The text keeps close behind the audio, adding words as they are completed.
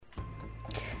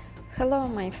Hello,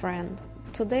 my friend.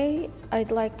 Today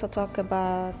I'd like to talk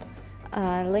about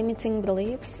limiting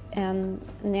beliefs and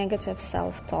negative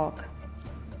self-talk.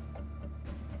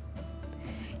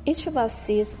 Each of us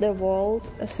sees the world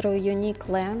through a unique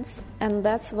lens, and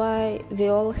that's why we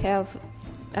all have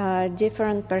a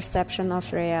different perception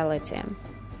of reality.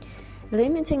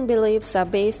 Limiting beliefs are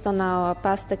based on our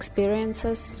past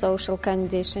experiences, social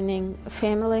conditioning,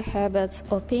 family habits,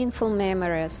 or painful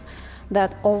memories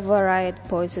that override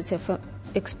positive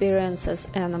experiences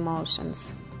and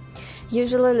emotions.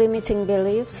 Usually, limiting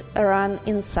beliefs run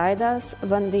inside us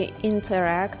when we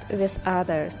interact with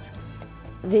others.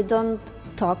 We don't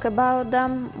talk about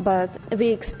them, but we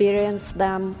experience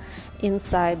them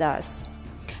inside us.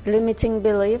 Limiting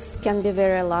beliefs can be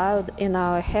very loud in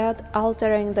our head,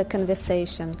 altering the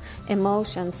conversation,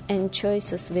 emotions, and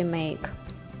choices we make.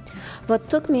 What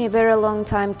took me a very long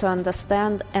time to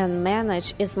understand and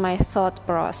manage is my thought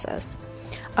process.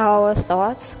 Our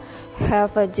thoughts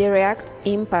have a direct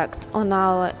impact on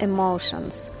our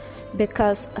emotions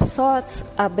because thoughts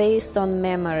are based on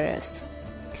memories.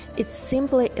 It's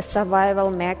simply a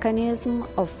survival mechanism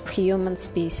of human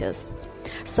species.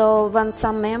 So when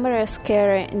some memories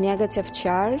carry negative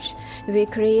charge, we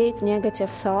create negative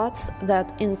thoughts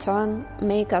that in turn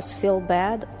make us feel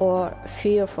bad or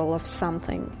fearful of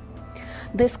something.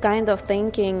 This kind of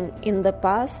thinking in the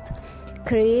past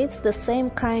creates the same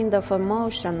kind of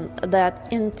emotion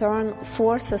that in turn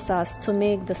forces us to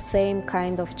make the same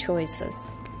kind of choices.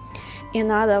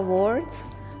 In other words,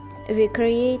 we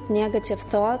create negative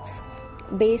thoughts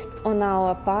based on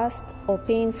our past or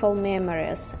painful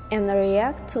memories and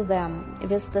react to them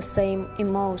with the same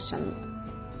emotion.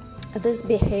 This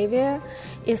behavior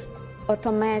is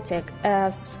automatic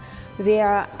as we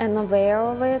are unaware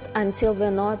of it until we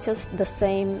notice the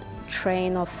same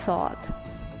train of thought.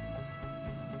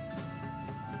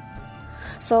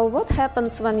 So what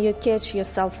happens when you catch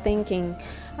yourself thinking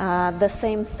the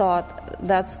same thought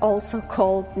that's also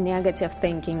called negative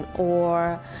thinking,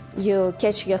 or you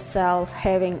catch yourself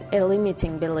having a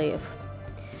limiting belief?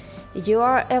 You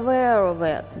are aware of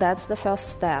it. That's the first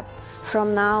step.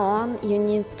 From now on, you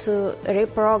need to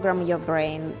reprogram your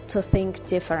brain to think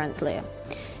differently.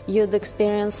 You'd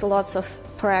experience lots of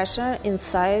pressure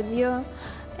inside you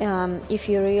if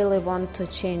you really want to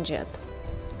change it.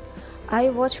 I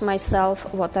watch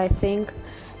myself what I think,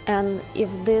 and if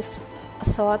this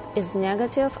thought is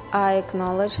negative, I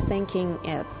acknowledge thinking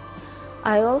it.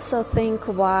 I also think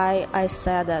why I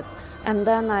said it, and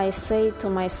then I say to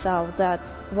myself that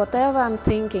whatever I'm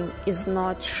thinking is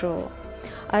not true.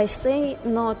 I say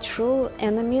not true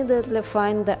and immediately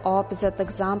find the opposite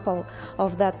example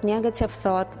of that negative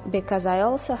thought because I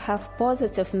also have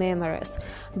positive memories,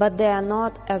 but they are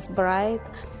not as bright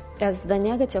as the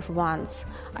negative ones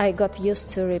I got used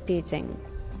to repeating.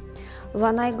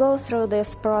 When I go through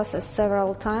this process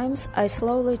several times, I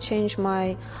slowly change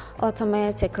my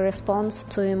automatic response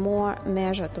to a more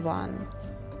measured one.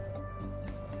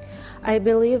 I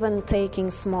believe in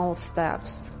taking small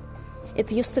steps.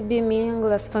 It used to be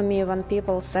meaningless for me when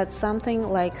people said something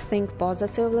like think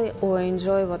positively or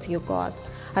enjoy what you got.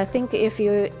 I think if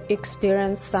you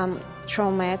experience some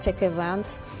traumatic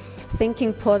events,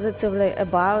 thinking positively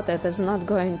about it is not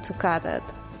going to cut it.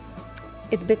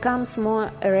 It becomes more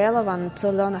relevant to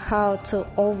learn how to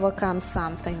overcome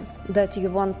something that you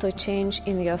want to change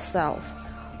in yourself.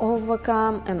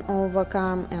 Overcome and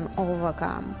overcome and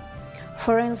overcome.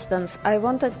 For instance, I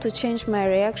wanted to change my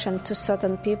reaction to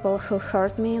certain people who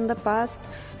hurt me in the past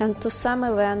and to some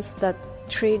events that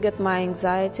triggered my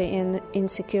anxiety and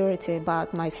insecurity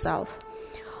about myself.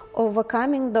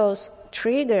 Overcoming those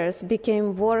triggers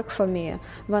became work for me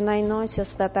when I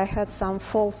noticed that I had some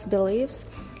false beliefs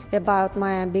about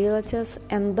my abilities,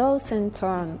 and those in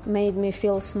turn made me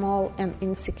feel small and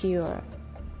insecure.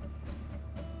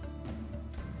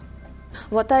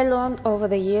 What I learned over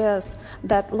the years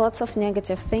that lots of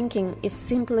negative thinking is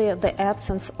simply the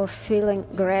absence of feeling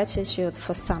gratitude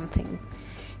for something.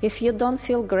 If you don't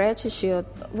feel gratitude,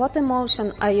 what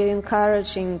emotion are you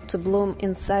encouraging to bloom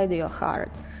inside your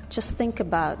heart? Just think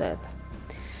about it.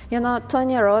 You know,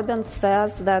 Tony Robbins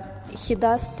says that he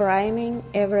does priming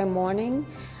every morning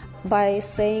by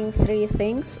saying 3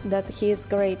 things that he is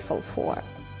grateful for.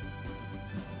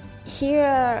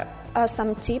 Here are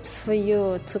some tips for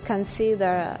you to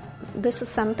consider. This is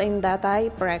something that I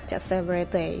practice every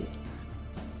day.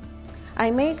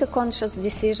 I make a conscious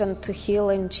decision to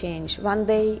heal and change. One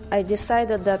day I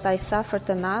decided that I suffered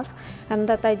enough and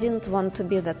that I didn't want to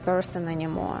be that person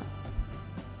anymore.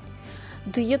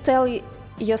 Do you tell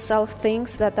yourself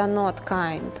things that are not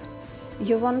kind?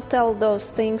 You won't tell those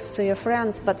things to your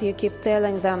friends, but you keep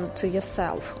telling them to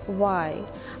yourself. Why?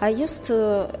 I used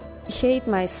to hate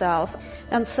myself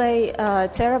and say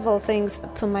terrible things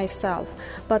to myself,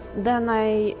 but then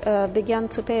I began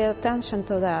to pay attention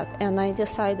to that, and I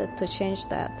decided to change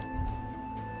that.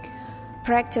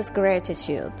 Practice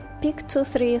gratitude. Pick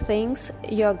 2-3 things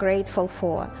you're grateful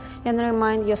for and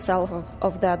remind yourself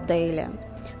of that daily.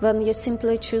 When you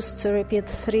simply choose to repeat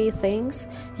 3 things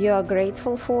you are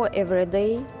grateful for every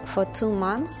day for 2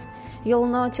 months, you'll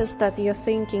notice that your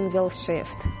thinking will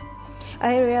shift.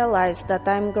 I realized that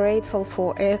I'm grateful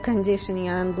for air conditioning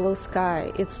and blue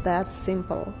sky. It's that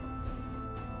simple.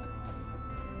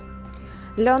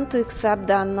 Learn to accept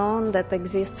the unknown that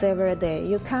exists every day.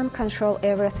 You can't control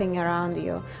everything around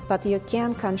you, but you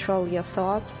can control your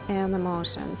thoughts and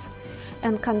emotions.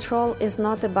 And control is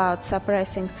not about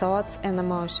suppressing thoughts and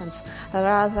emotions.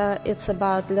 Rather, it's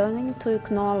about learning to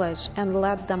acknowledge and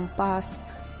let them pass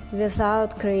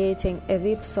without creating a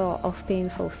whipsaw of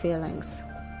painful feelings.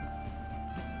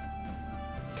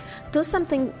 Do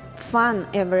something fun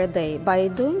every day. By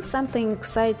doing something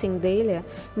exciting daily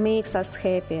makes us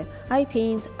happy. I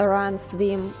paint, run,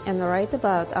 swim, and write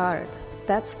about art.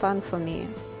 That's fun for me.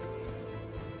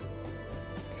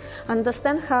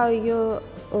 Understand how you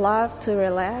love to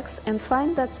relax and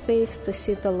find that space to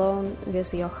sit alone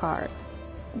with your heart.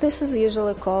 This is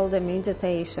usually called a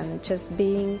meditation, just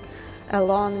being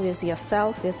alone with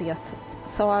yourself, with your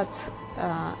thoughts,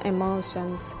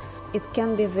 emotions. It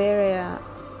can be very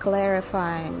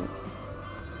clarifying.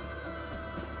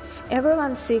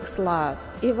 Everyone seeks love,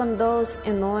 even those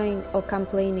annoying or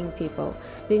complaining people.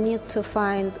 We need to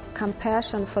find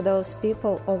compassion for those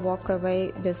people or walk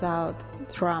away without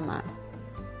drama.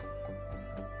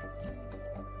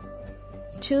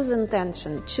 Choose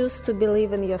intention. Choose to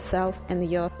believe in yourself and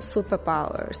your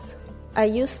superpowers. I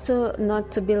used to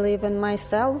not to believe in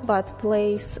myself, but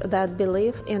place that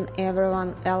belief in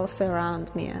everyone else around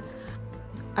me.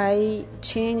 I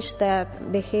changed that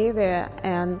behavior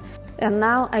and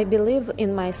now I believe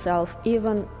in myself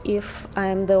even if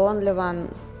I'm the only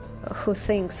one who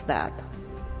thinks that.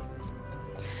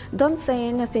 Don't say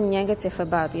anything negative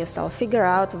about yourself. Figure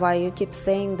out why you keep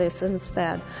saying this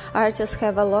instead. Artists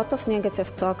have a lot of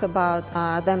negative talk about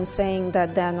them saying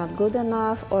that they're not good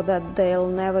enough or that they'll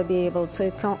never be able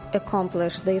to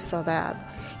accomplish this or that.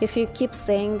 If you keep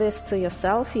saying this to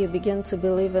yourself, you begin to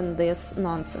believe in this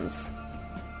nonsense.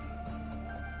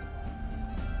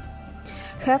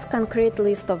 Have concrete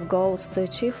list of goals to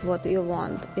achieve what you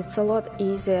want. It's a lot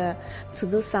easier to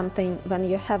do something when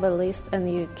you have a list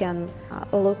and you can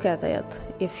look at it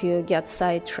if you get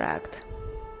sidetracked.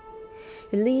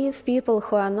 Leave people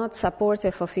who are not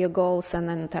supportive of your goals and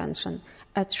intention.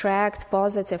 Attract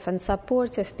positive and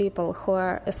supportive people who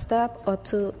are a step or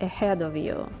two ahead of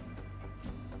you.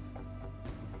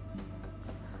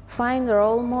 Find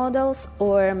role models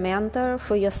or a mentor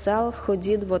for yourself who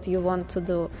did what you want to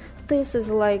do. This is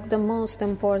like the most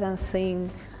important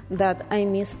thing that I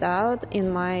missed out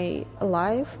in my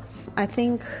life. I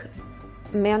think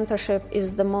mentorship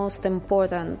is the most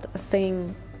important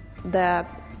thing that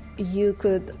you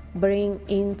could bring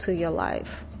into your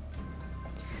life.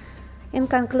 In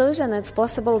conclusion, it's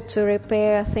possible to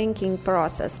repair thinking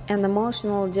process and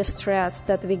emotional distress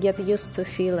that we get used to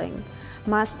feeling.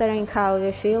 Mastering how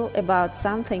we feel about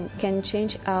something can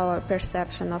change our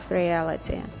perception of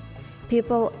reality.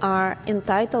 People are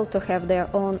entitled to have their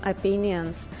own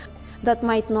opinions that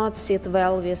might not sit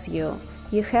well with you.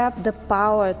 You have the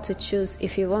power to choose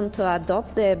if you want to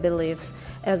adopt their beliefs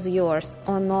as yours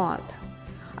or not.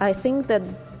 I think that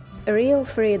real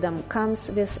freedom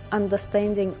comes with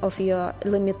understanding of your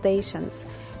limitations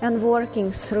and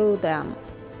working through them.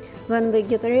 When we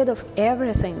get rid of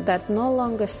everything that no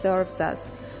longer serves us,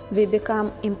 we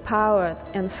become empowered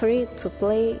and free to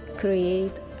play,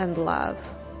 create, and love.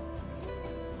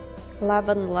 Love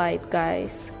and light,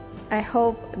 guys. I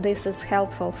hope this is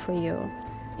helpful for you.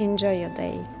 Enjoy your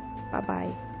day.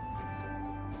 Bye-bye.